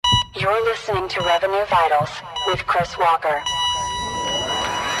You're listening to Revenue Vitals with Chris Walker.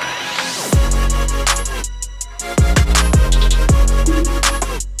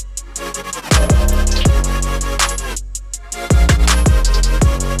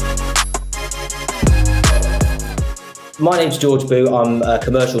 My name's George Boo. I'm a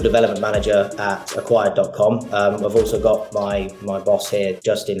commercial development manager at acquired.com. I've also got my boss here,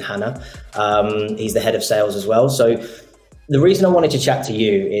 Justin Hanna. He's the head of sales as well. So the reason I wanted to chat to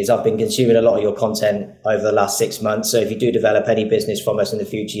you is I've been consuming a lot of your content over the last 6 months. So if you do develop any business from us in the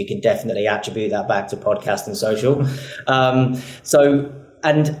future, you can definitely attribute that back to podcast and social.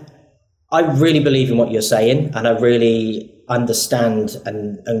 And I really believe in what you're saying, and I really understand,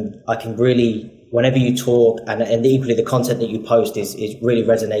 and I can really, whenever you talk, and equally the content that you post is really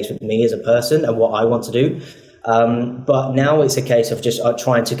resonates with me as a person and what I want to do. But now it's a case of just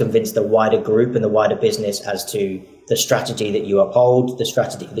trying to convince the wider group and the wider business as to the strategy that you uphold, the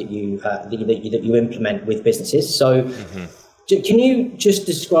strategy that you implement with businesses. So Can you just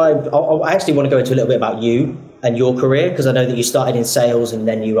describe, I actually want to go into a little bit about you and your career, because I know that you started in sales and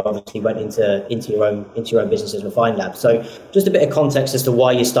then you obviously went into your own business as Refine Labs. So just a bit of context as to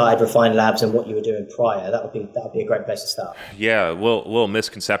why you started Refine Labs and what you were doing prior. That would be a great place to start. Yeah, little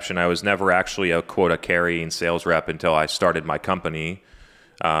misconception. I was never actually a quota carrying sales rep until I started my company.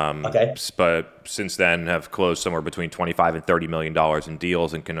 Okay. But since then have closed somewhere between $25 and $30 million in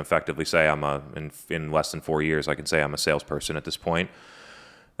deals, and can effectively say in less than 4 years, I can say I'm a salesperson at this point.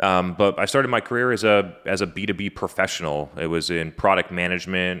 But I started my career as a B2B professional. It was in product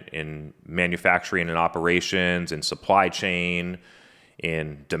management, in manufacturing and operations, in supply chain,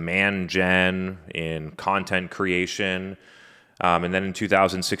 in demand gen, in content creation. And then in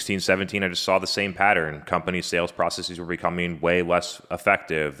 2016, 17, I just saw the same pattern. Company sales processes were becoming way less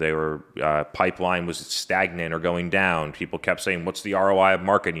effective. They were pipeline was stagnant or going down. People kept saying, what's the ROI of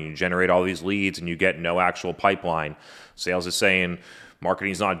marketing? You generate all these leads and you get no actual pipeline. Sales is saying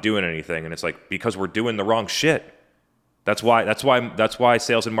marketing's not doing anything. And it's like, because we're doing the wrong shit. That's why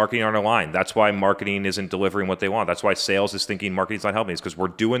sales and marketing aren't aligned. That's why marketing isn't delivering what they want. That's why sales is thinking marketing's not helping. It's because we're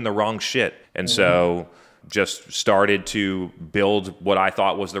doing the wrong shit. And so just started to build what I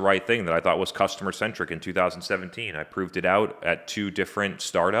thought was the right thing, that I thought was customer centric in 2017. I proved it out at 2 different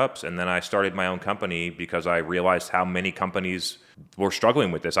startups, and then I started my own company because I realized how many companies were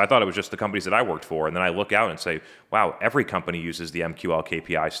struggling with this. I thought it was just the companies that I worked for, and then I look out and say, wow, every company uses the MQL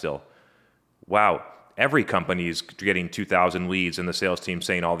KPI still. Wow, every company is getting 2,000 leads and the sales team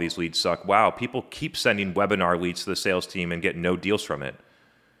saying all these leads suck. Wow, people keep sending webinar leads to the sales team and get no deals from it.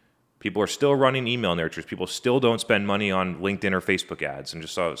 People are still running email nurtures. People still don't spend money on LinkedIn or Facebook ads. And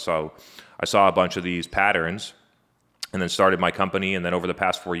just so I saw a bunch of these patterns and then started my company. And then over the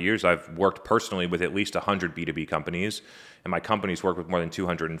past 4 years, I've worked personally with at least 100 B2B companies. And my company's worked with more than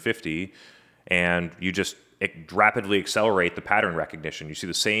 250. And you just rapidly accelerate the pattern recognition. You see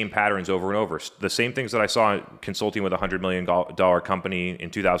the same patterns over and over. The same things that I saw consulting with a $100 million company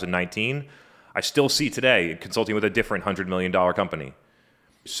in 2019, I still see today consulting with a different $100 million company.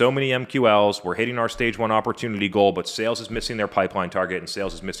 So many MQLs, we're hitting our stage 1 opportunity goal, but sales is missing their pipeline target and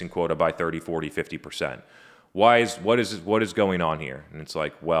sales is missing quota by 30, 40, 50%. What is going on here? And it's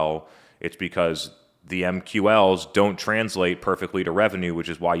like, well, it's because the MQLs don't translate perfectly to revenue, which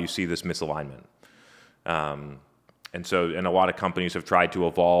is why you see this misalignment. And a lot of companies have tried to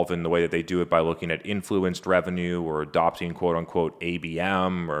evolve in the way that they do it by looking at influenced revenue or adopting quote unquote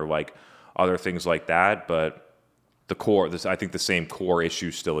ABM or like other things like that. But I think the same core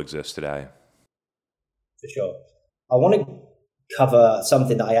issues still exist today. For sure. I want to cover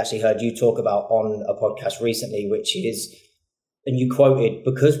something that I actually heard you talk about on a podcast recently, which is, and you quoted,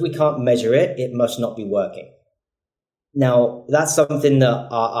 because we can't measure it, it must not be working. Now, that's something that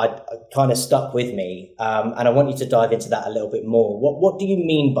I kind of stuck with me, and I want you to dive into that a little bit more. What do you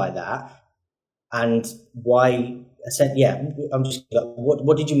mean by that, and why?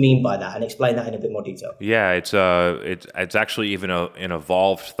 What did you mean by that, and explain that in a bit more detail? Yeah, it's actually even an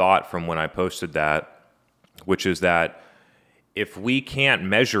evolved thought from when I posted that, which is that if we can't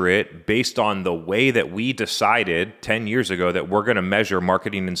measure it based on the way that we decided 10 years ago that we're going to measure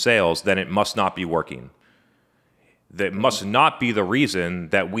marketing and sales, then it must not be working. That must not be the reason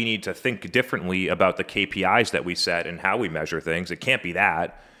that we need to think differently about the KPIs that we set and how we measure things. It can't be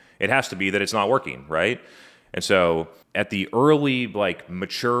that. It has to be that it's not working, right? And so at the early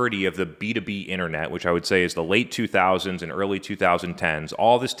maturity of the B2B internet, which I would say is the late 2000s and early 2010s,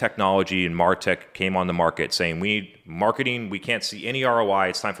 all this technology and MarTech came on the market saying we need marketing, we can't see any ROI,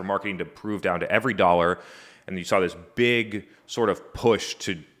 it's time for marketing to prove down to every dollar. And you saw this big sort of push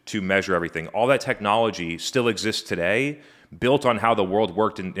to measure everything. All that technology still exists today, built on how the world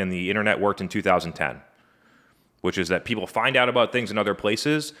worked and the internet worked in 2010, which is that people find out about things in other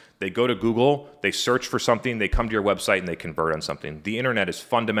places, they go to Google, they search for something, they come to your website, and they convert on something. The internet is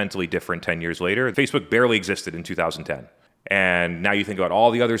fundamentally different 10 years later. Facebook barely existed in 2010. And now you think about all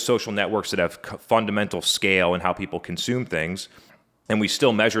the other social networks that have fundamental scale in how people consume things, and we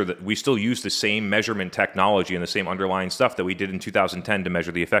still measure that. We still use the same measurement technology and the same underlying stuff that we did in 2010 to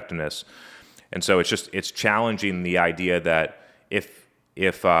measure the effectiveness. And so it's challenging the idea that if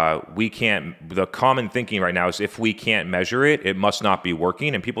we can't, the common thinking right now is if we can't measure it, it must not be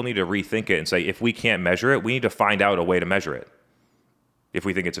working. And people need to rethink it and say, if we can't measure it, we need to find out a way to measure it if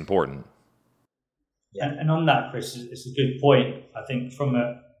we think it's important. Yeah. And on that, Chris, it's a good point. I think from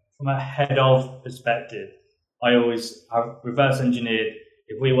a head of perspective, I always have reverse engineered.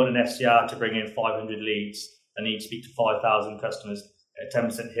 If we want an SDR to bring in 500 leads, they need to speak to 5,000 customers at a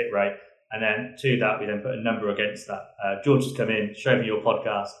 10% hit rate. And then to that, we then put a number against that. George has come in, showed me your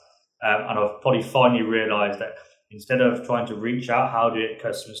podcast, and I've probably finally realized that instead of trying to reach out, how do we get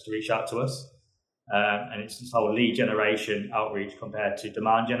customers to reach out to us? And it's this whole lead generation outreach compared to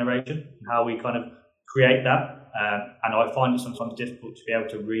demand generation, and how we kind of create that. And I find it sometimes difficult to be able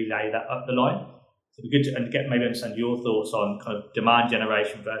to relay that up the line. So it'd be good to maybe understand your thoughts on kind of demand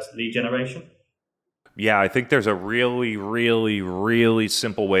generation versus lead generation. Yeah, I think there's a really, really, really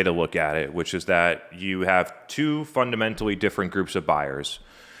simple way to look at it, which is that you have two fundamentally different groups of buyers.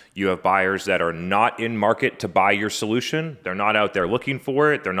 You have buyers that are not in market to buy your solution. They're not out there looking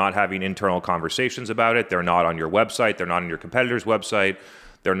for it. They're not having internal conversations about it. They're not on your website. They're not on your competitor's website.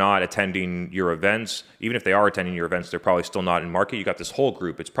 They're not attending your events. Even if they are attending your events, they're probably still not in market. You got this whole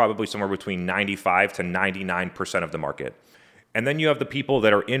group. It's probably somewhere between 95 to 99% of the market. And then you have the people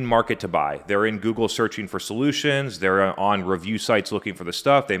that are in market to buy. They're in Google searching for solutions. They're on review sites looking for the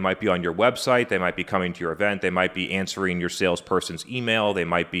stuff. They might be on your website. They might be coming to your event. They might be answering your salesperson's email. They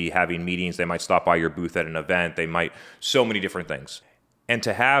might be having meetings. They might stop by your booth at an event. So many different things. And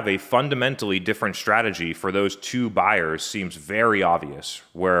to have a fundamentally different strategy for those two buyers seems very obvious,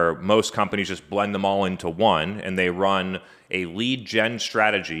 where most companies just blend them all into one and they run a lead gen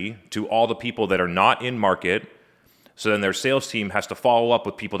strategy to all the people that are not in market. So then their sales team has to follow up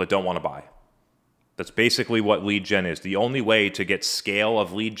with people that don't want to buy. That's basically what lead gen is. The only way to get scale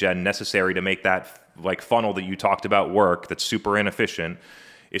of lead gen necessary to make that like funnel that you talked about work, that's super inefficient,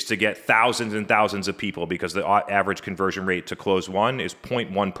 is to get thousands and thousands of people, because the average conversion rate to close one is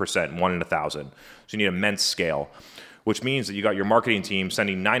 0.1%, 1 in 1,000. So you need immense scale, which means that you got your marketing team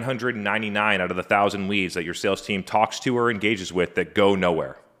sending 999 out of the 1,000 leads that your sales team talks to or engages with that go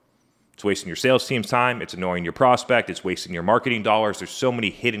nowhere. It's wasting your sales team's time. It's annoying your prospect. It's wasting your marketing dollars. There's so many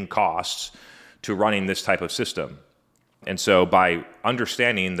hidden costs to running this type of system. And so by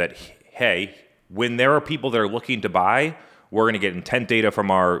understanding that, hey, when there are people that are looking to buy, we're going to get intent data from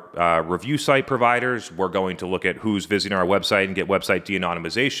our review site providers. We're going to look at who's visiting our website and get website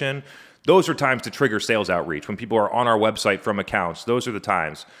de-anonymization. Those are times to trigger sales outreach. When people are on our website from accounts, those are the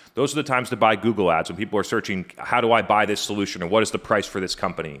times. Those are the times to buy Google ads. When people are searching, how do I buy this solution, or what is the price for this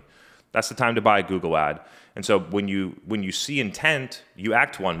company? That's the time to buy a Google ad. And so when you see intent, you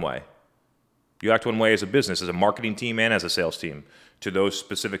act one way. You act one way as a business, as a marketing team and as a sales team to those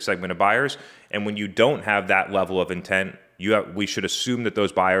specific segment of buyers. And when you don't have that level of intent, we should assume that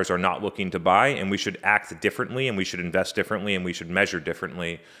those buyers are not looking to buy, and we should act differently, and we should invest differently, and we should measure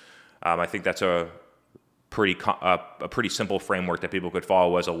differently. I think that's a pretty simple framework that people could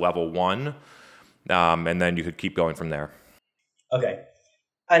follow as a level one, and then you could keep going from there. Okay.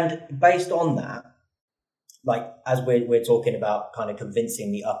 And based on that, like as we're talking about kind of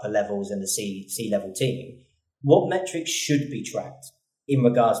convincing the upper levels and the C-level team, what metrics should be tracked in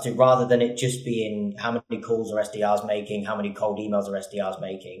regards to, rather than it just being how many calls are SDRs making, how many cold emails are SDRs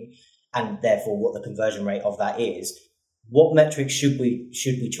making, and therefore what the conversion rate of that is, what metrics should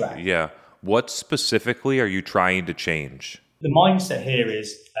we track? Yeah. What specifically are you trying to change? The mindset here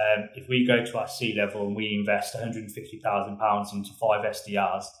is if we go to our C-level and we invest £150,000 into 5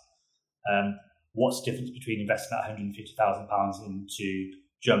 SDRs, what's the difference between investing that £150,000 into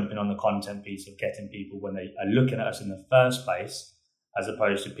jumping on the content piece of getting people when they are looking at us in the first place, as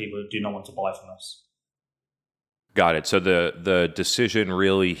opposed to people who do not want to buy from us? Got it. So the decision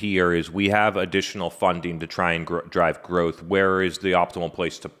really here is we have additional funding to try and drive growth. Where is the optimal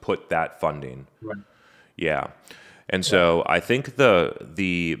place to put that funding? Right. Yeah. And so I think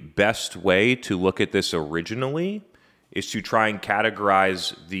the best way to look at this originally is to try and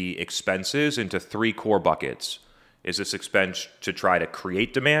categorize the expenses into 3 core buckets. Is this expense to try to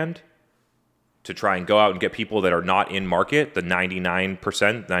create demand, to try and go out and get people that are not in market, the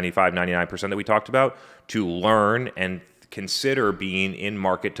 99%, 95, 99% that we talked about, to learn and consider being in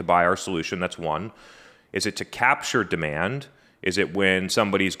market to buy our solution? That's one. Is it to capture demand? Is it when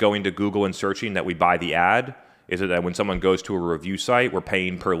somebody's going to Google and searching that we buy the ad? Is it that when someone goes to a review site, we're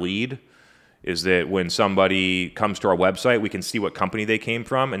paying per lead? Is that when somebody comes to our website, we can see what company they came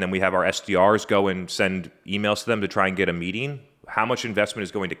from, and then we have our SDRs go and send emails to them to try and get a meeting? How much investment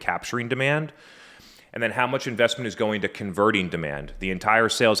is going to capturing demand? And then how much investment is going to converting demand? The entire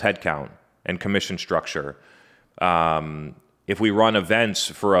sales headcount and commission structure. If we run events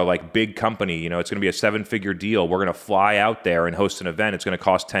for a big company, it's going to be a 7-figure deal. We're going to fly out there and host an event. It's going to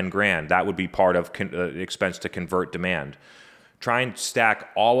cost 10 grand. That would be part of expense to convert demand. Try and stack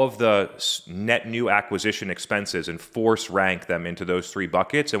all of the net new acquisition expenses and force rank them into those 3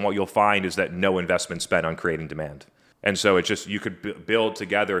 buckets. And what you'll find is that no investment spent on creating demand. And so it's just, you could build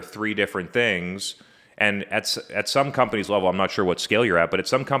together 3 different things. And at some companies level, I'm not sure what scale you're at, but at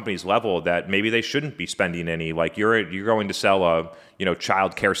some companies level that maybe they shouldn't be spending any, you're going to sell a,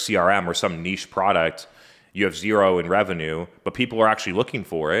 childcare CRM or some niche product. You have 0 in revenue, but people are actually looking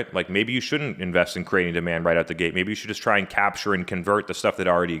for it. Maybe you shouldn't invest in creating demand right out the gate. Maybe you should just try and capture and convert the stuff that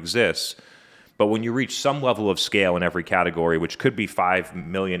already exists. But when you reach some level of scale in every category, which could be 5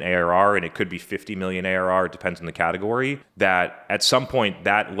 million ARR and it could be 50 million ARR, it depends on the category, that at some point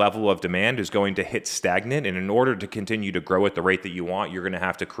that level of demand is going to hit stagnant. And in order to continue to grow at the rate that you want, you're going to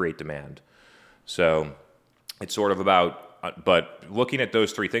have to create demand. So it's sort of about, but looking at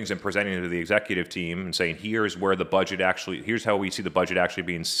those 3 things and presenting it to the executive team and saying, here's how we see the budget actually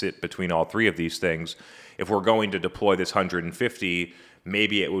being sit between all 3 of these things. If we're going to deploy this 150,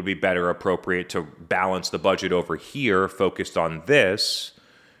 maybe it would be better appropriate to balance the budget over here, focused on this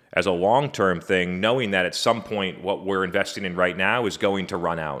as a long-term thing, knowing that at some point what we're investing in right now is going to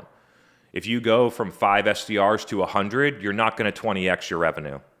run out. If you go from 5 SDRs to 100, you're not going to 20x your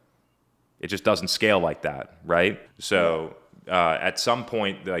revenue. It just doesn't scale like that, right? So at some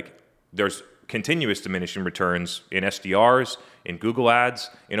point, there's continuous diminishing returns in SDRs, in Google Ads,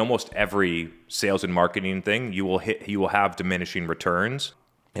 in almost every sales and marketing thing. You will have diminishing returns,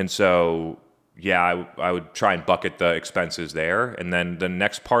 and so I would try and bucket the expenses there. And then the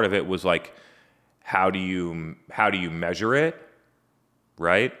next part of it was how do you measure it,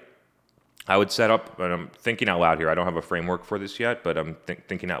 right? I would set up, and I'm thinking out loud here. I don't have a framework for this yet, but I'm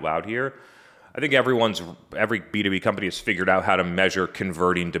thinking out loud here. I think every B2B company has figured out how to measure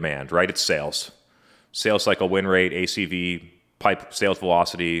converting demand, right? It's sales cycle win rate, ACV, pipe sales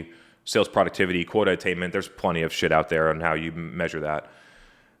velocity, sales productivity, quota attainment. There's plenty of shit out there on how you measure that.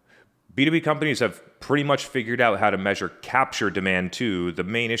 B2B companies have pretty much figured out how to measure capture demand too. The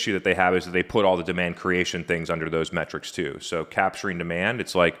main issue that they have is that they put all the demand creation things under those metrics too. So capturing demand,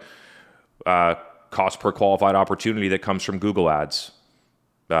 it's cost per qualified opportunity that comes from Google Ads.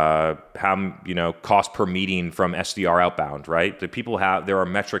 Cost per meeting from SDR outbound, right? There are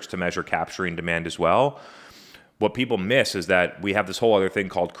metrics to measure capturing demand as well. What people miss is that we have this whole other thing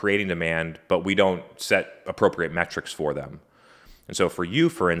called creating demand, but we don't set appropriate metrics for them. And so for you,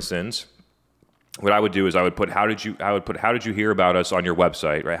 for instance, what I would do is I would put how did you hear about us on your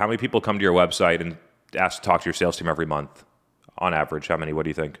website, right? How many people come to your website and ask to talk to your sales team every month? On average, how many? What do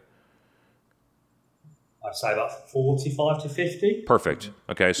you think? I'd say about 45 to 50. Perfect.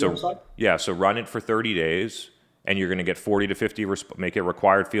 Okay, so run it for 30 days, and you're going to get 40 to 50, make it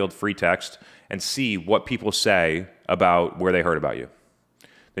required field, free text, and see what people say about where they heard about you.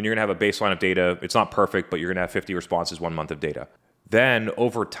 Then you're going to have a baseline of data. It's not perfect, but you're going to have 50 responses 1 month of data. Then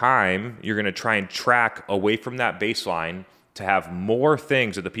over time, you're going to try and track away from that baseline to have more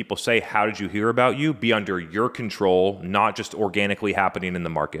things that the people say, how did you hear about you, be under your control, not just organically happening in the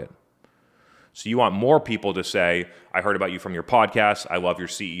market. So you want more people to say, I heard about you from your podcast. I love your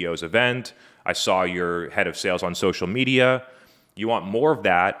CEO's event. I saw your head of sales on social media. You want more of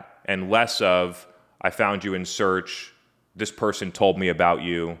that and less of, I found you in search. This person told me about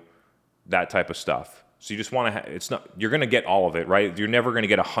you, that type of stuff. So you just want to, you're going to get all of it, right? You're never going to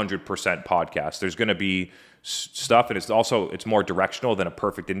get 100% podcast. There's going to be stuff, and it's more directional than a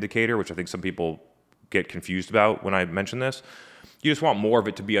perfect indicator, which I think some people get confused about when I mention this. You just want more of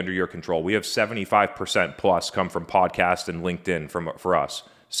it to be under your control. We have 75% plus come from podcasts and LinkedIn for us.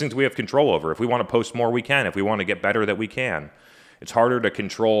 Since we have control over. If we want to post more, we can. If we want to get better, that we can. It's harder to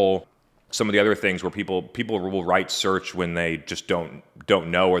control some of the other things where people will write search when they just don't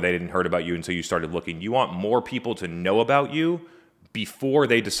know, or they didn't heard about you until you started looking. You want more people to know about you before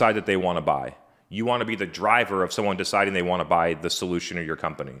they decide that they want to buy. You want to be the driver of someone deciding they want to buy the solution or your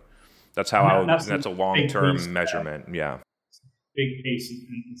company. That's how that's a long-term measurement. Yeah. Big piece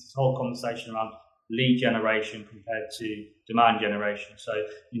in this whole conversation around lead generation compared to demand generation. So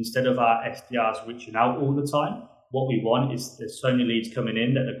instead of our SDRs reaching out all the time, what we want is there's so many leads coming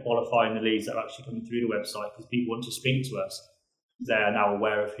in that they're qualifying the leads that are actually coming through the website because people want to speak to us. They are now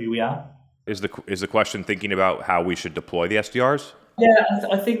aware of who we are. Is the question thinking about how we should deploy the SDRs? Yeah,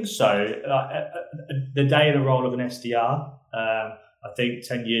 I think so. The day in the role of an SDR, I think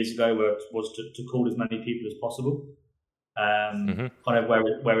 10 years ago was to call as many people as possible. Kind of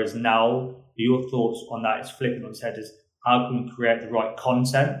whereas now, your thoughts on that is flipping on its head is how can we create the right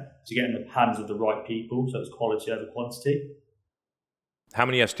content to get in the hands of the right people, so it's quality over quantity. How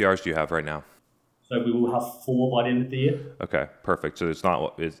many SDRs do you have right now? So we will have 4 by the end of the year. Okay, perfect. So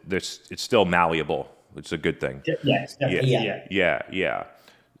it's still malleable, which is a good thing. Yes, definitely. Yeah.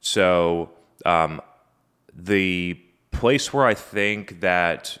 So the place where I think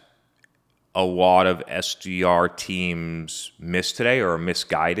that a lot of SDR teams miss today or are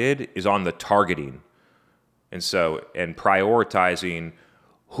misguided is on the targeting. And prioritizing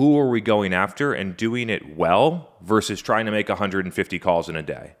who are we going after and doing it well versus trying to make 150 calls in a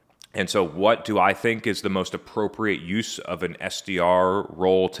day. And so what do I think is the most appropriate use of an SDR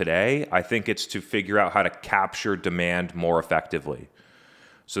role today? I think it's to figure out how to capture demand more effectively.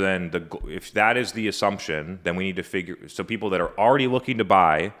 So then if that is the assumption, then we need to so people that are already looking to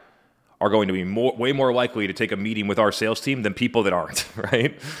buy are going to be way more likely to take a meeting with our sales team than people that aren't,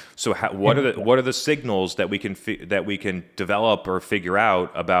 right? So what are the signals that we can develop or figure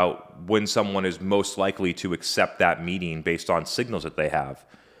out about when someone is most likely to accept that meeting based on signals that they have?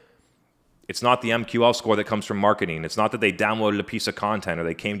 It's not the MQL score that comes from marketing. It's not that they downloaded a piece of content or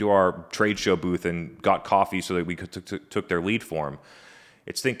they came to our trade show booth and got coffee so that we took their lead form.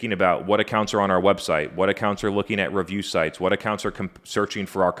 It's thinking about what accounts are on our website, what accounts are looking at review sites, what accounts are searching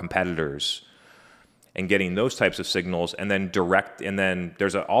for our competitors, and getting those types of signals, and then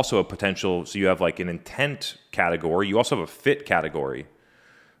there's also a potential. So you have like an intent category. You also have a fit category,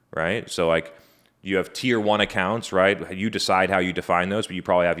 right? So like you have tier 1 accounts, right? You decide how you define those, but you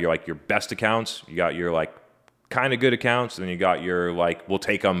probably have your best accounts. You got your like kind of good accounts, and then you got your like we'll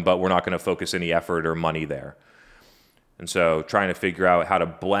take them, but we're not going to focus any effort or money there. And so trying to figure out how to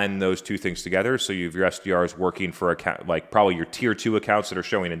blend those two things together. So you have your SDRs working for like probably your tier 2 accounts that are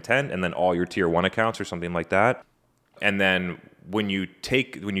showing intent, and then all your tier 1 accounts or something like that. And then when you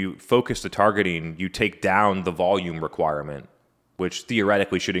focus the targeting, you take down the volume requirement, which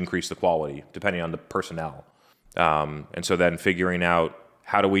theoretically should increase the quality depending on the personnel. And so then figuring out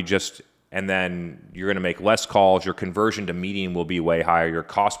how do we and then you're going to make less calls. Your conversion to meeting will be way higher. Your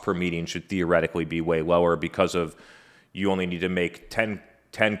cost per meeting should theoretically be way lower because of you only need to make 10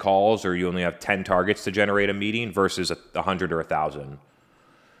 calls, or you only have 10 targets to generate a meeting versus 100 or 1,000.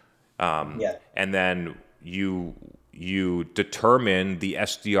 And then you determine the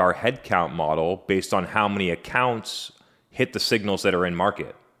SDR headcount model based on how many accounts hit the signals that are in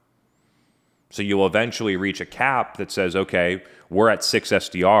market. So you'll eventually reach a cap that says, okay, we're at 6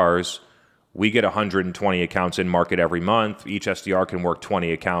 SDRs. We get 120 accounts in market every month. Each SDR can work 20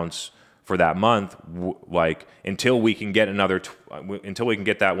 accounts for that month, like until we can get until we can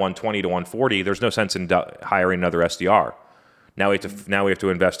get that 120 to 140, there's no sense in hiring another SDR. Now we have to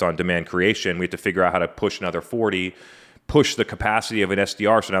invest on demand creation. We have to figure out how to push another 40, push the capacity of an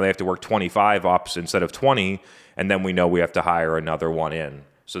SDR. So now they have to work 25 ops instead of 20, and then we know we have to hire another one in.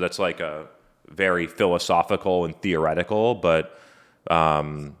 So that's like a very philosophical and theoretical, but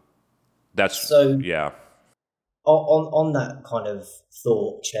yeah. On that kind of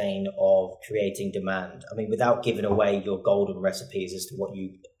thought chain of creating demand, I mean, without giving away your golden recipes as to what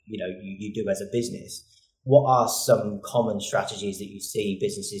you do as a business, what are some common strategies that you see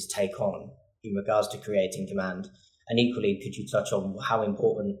businesses take on in regards to creating demand? And equally, could you touch on how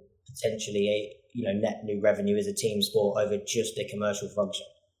important potentially net new revenue is a team sport over just a commercial function?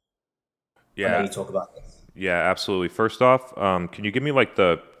 Yeah, I know you talk about this. Yeah, absolutely. First off, can you give me like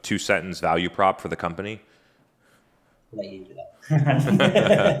the 2-sentence value prop for the company? Let you do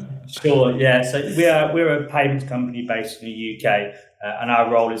that. Sure. Yeah. So we're a payments company based in the UK, and our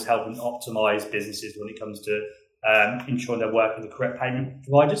role is helping optimize businesses when it comes to ensuring they're working with the correct payment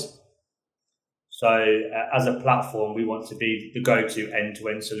providers. So as a platform, we want to be the go-to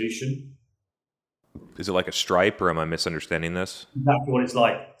end-to-end solution. Is it like a Stripe, or am I misunderstanding this? Exactly what it's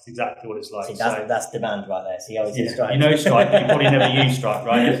like. It's exactly what it's like. See, that's demand right there. See how it's Stripe. You know Stripe. You probably never use Stripe,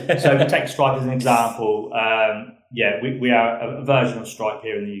 right? So if we take Stripe as an example, we are a version of Stripe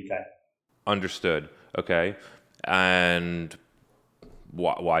here in the UK. Understood. Okay. And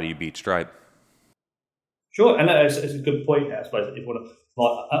why do you beat Stripe? Sure, and it's a good point, I suppose, if you want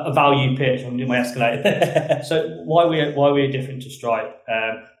a value pitch, I'm doing my escalator. So why we're different to Stripe?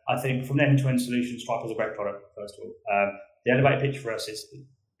 I think from an end-to-end solution, Stripe is a great product, first of all. The elevator pitch for us is a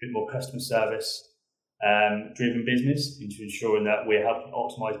bit more customer service, driven business into ensuring that we're helping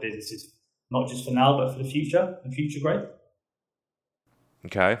optimize businesses, not just for now, but for the future and future growth.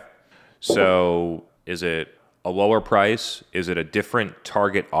 Okay. So is it a lower price? Is it a different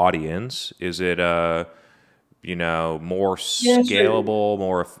target audience? Is it more scalable,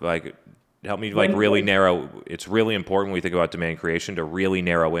 more like, help me like really narrow. It's really important when we think about demand creation to really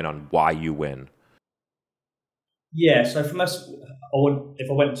narrow in on why you win. Yeah, so from us, if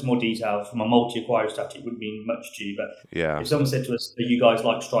I went into more detail, from a multi-acquirer strategy, it wouldn't mean much to you. But if someone said to us, "Are you guys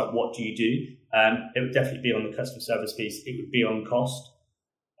like Stripe? What do you do?" It would definitely be on the customer service piece. It would be on cost,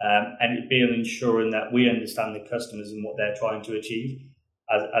 and it would be on ensuring that we understand the customers and what they're trying to achieve,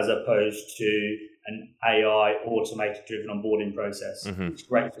 as opposed to an AI automated driven onboarding process. Mm-hmm. It's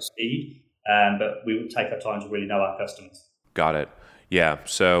great for speed, but we would take our time to really know our customers. Got it. Yeah.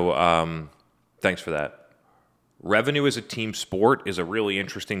 So thanks for that. Revenue as a team sport is a really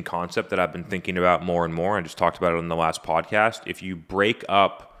interesting concept that I've been thinking about more and more. I just talked about it in the last podcast. If you break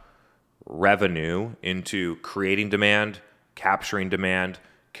up revenue into creating demand, capturing demand,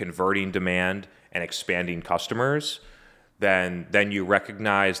 converting demand, and expanding customers, then you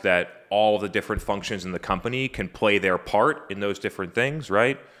recognize that all the different functions in the company can play their part in those different things,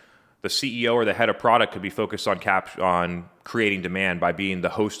 right? The CEO or the head of product could be focused on creating demand by being the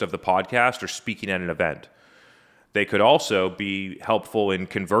host of the podcast or speaking at an event. They could also be helpful in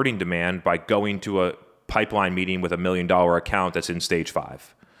converting demand by going to a pipeline meeting with $1 million account that's in stage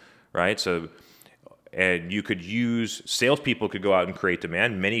 5, right? So, and you could use, salespeople could go out and create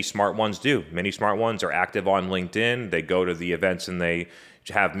demand. Many smart ones do. Many smart ones are active on LinkedIn. They go to the events and they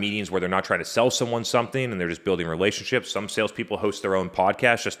have meetings where they're not trying to sell someone something and they're just building relationships. Some salespeople host their own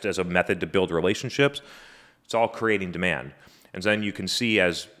podcast just as a method to build relationships. It's all creating demand. And then you can see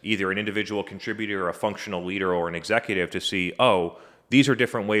as either an individual contributor, a functional leader, or an executive to see, these are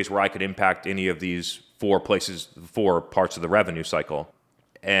different ways where I could impact any of these 4 parts of the revenue cycle.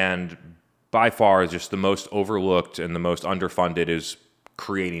 And by far, just the most overlooked and the most underfunded is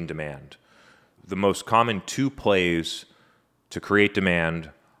creating demand. The most common 2 plays to create demand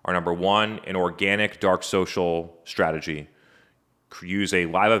are, number 1, an organic dark social strategy. Use a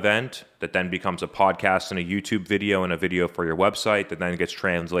live event that then becomes a podcast and a YouTube video and a video for your website that then gets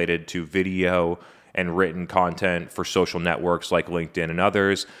translated to video and written content for social networks like LinkedIn and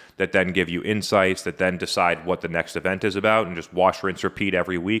others that then give you insights that then decide what the next event is about and just wash, rinse, repeat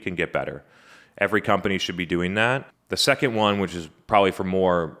every week and get better. Every company should be doing that. The second one, which is probably for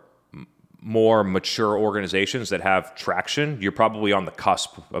more mature organizations that have traction, you're probably on the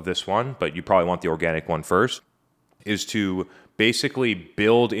cusp of this one, but you probably want the organic one first, is to basically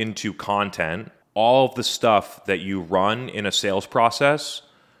build into content all of the stuff that you run in a sales process,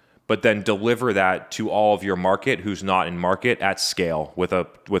 but then deliver that to all of your market who's not in market at scale with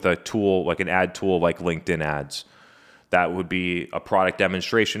a tool like an ad tool like LinkedIn ads. That would be a product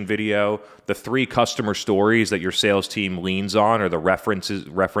demonstration video. The 3 customer stories that your sales team leans on are the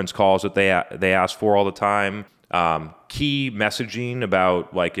reference calls that they ask for all the time. Key messaging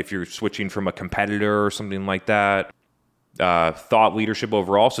about like if you're switching from a competitor or something like that. Thought leadership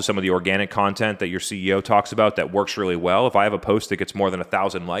overall. So some of the organic content that your CEO talks about that works really well. If I have a post that gets more than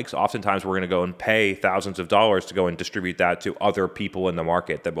 1,000 likes, oftentimes we're going to go and pay thousands of dollars to go and distribute that to other people in the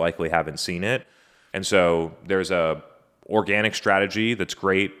market that likely haven't seen it. And so there's a organic strategy that's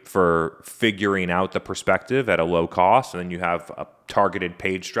great for figuring out the perspective at a low cost. And then you have a targeted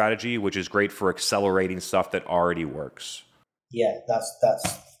paid strategy, which is great for accelerating stuff that already works. Yeah, that's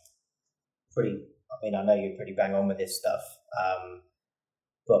pretty, I know you're pretty bang on with this stuff.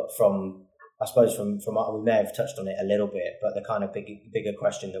 But from we may have touched on it a little bit, but the kind of bigger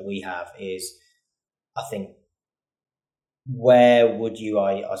question that we have is, I think, where would you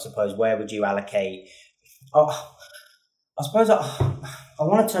allocate? I suppose I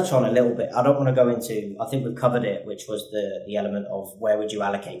want to touch on a little bit. I don't want to go into, I think we've covered it, which was the element of where would you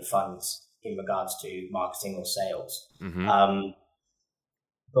allocate funds in regards to marketing or sales. Mm-hmm.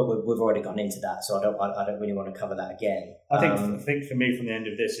 But we've already gone into that, so I don't really want to cover that again. I think for me, from the end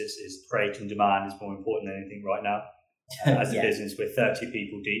of this, is creating demand is more important than anything right now. As a business, we're 30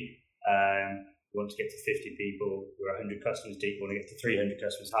 people deep. We want to get to 50 people. We're 100 customers deep. We want to get to 300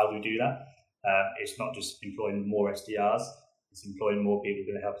 customers. How do we do that? It's not just employing more SDRs. It's employing more people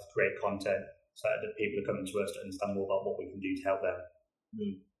who are going to help us create content so that people are coming to us to understand more about what we can do to help them.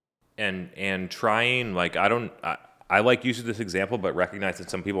 And trying, like, I like using this example, but recognize that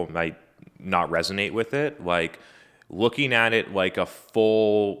some people might not resonate with it. Like looking at it like a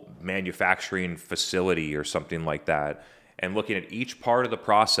full manufacturing facility or something like that, and looking at each part of the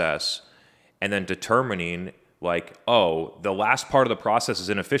process and then determining like, oh, the last part of the process is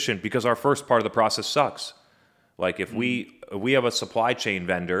inefficient because our first part of the process sucks. Like if we have a supply chain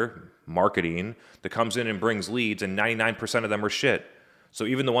vendor, marketing, that comes in and brings leads and 99% of them are shit. So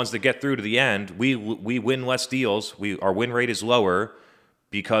even the ones that get through to the end, we win less deals. Our win rate is lower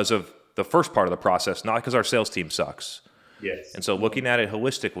because of the first part of the process, not because our sales team sucks. Yes. And so looking at it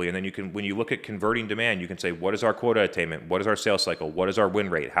holistically, and then when you look at converting demand, you can say, what is our quota attainment? What is our sales cycle? What is our win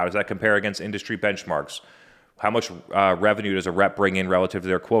rate? How does that compare against industry benchmarks? How much revenue does a rep bring in relative to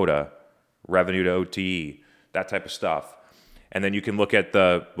their quota? Revenue to OTE, that type of stuff. And then you can look at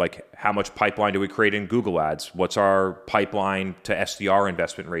how much pipeline do we create in Google Ads? What's our pipeline to SDR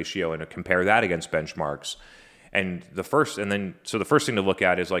investment ratio, and compare that against benchmarks. And the first thing to look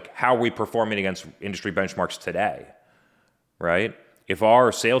at is how are we performing against industry benchmarks today, right? If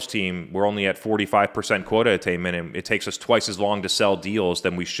our sales team, we're only at 45% quota attainment and it takes us twice as long to sell deals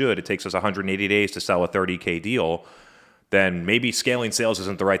than we should, it takes us 180 days to sell a 30K deal, then maybe scaling sales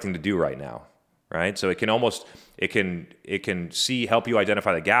isn't the right thing to do right now, right? So it can help you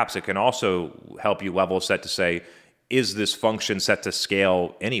identify the gaps. It can also help you level set to say, is this function set to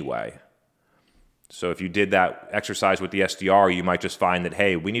scale anyway? So if you did that exercise with the SDR, you might just find that,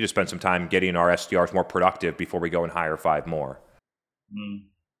 hey, we need to spend some time getting our SDRs more productive before we go and hire 5 more.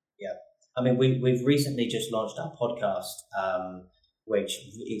 Yeah. I mean, we've recently just launched our podcast, which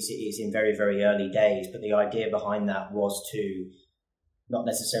is in very, very early days. But the idea behind that was to not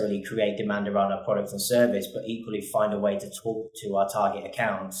necessarily create demand around our product and service, but equally find a way to talk to our target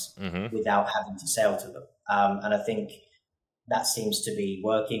accounts without having to sell to them. And I think that seems to be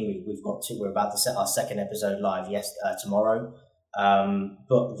working. We're about to set our second episode live tomorrow.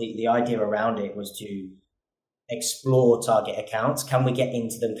 But the idea around it was to explore target accounts. Can we get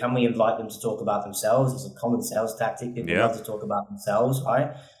into them? Can we invite them to talk about themselves? It's a common sales tactic. People love to talk about themselves,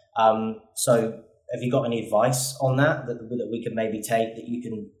 right? So have you got any advice on that we can maybe take that you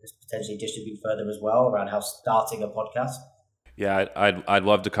can potentially distribute further as well around how starting a podcast? Yeah, I'd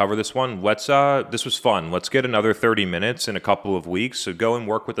love to cover this one. This was fun. Let's get another 30 minutes in a couple of weeks. So go and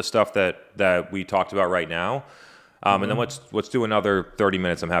work with the stuff that we talked about right now. And then let's do another 30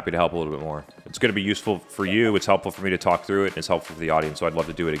 minutes. I'm happy to help a little bit more. It's going to be useful for you. It's helpful for me to talk through it, and it's helpful for the audience. So I'd love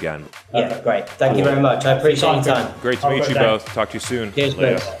to do it again. Yeah, great. Thank you very much. I appreciate your time. Great to meet you both. Talk to you soon. Cheers,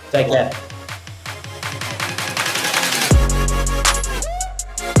 Chris. Take care.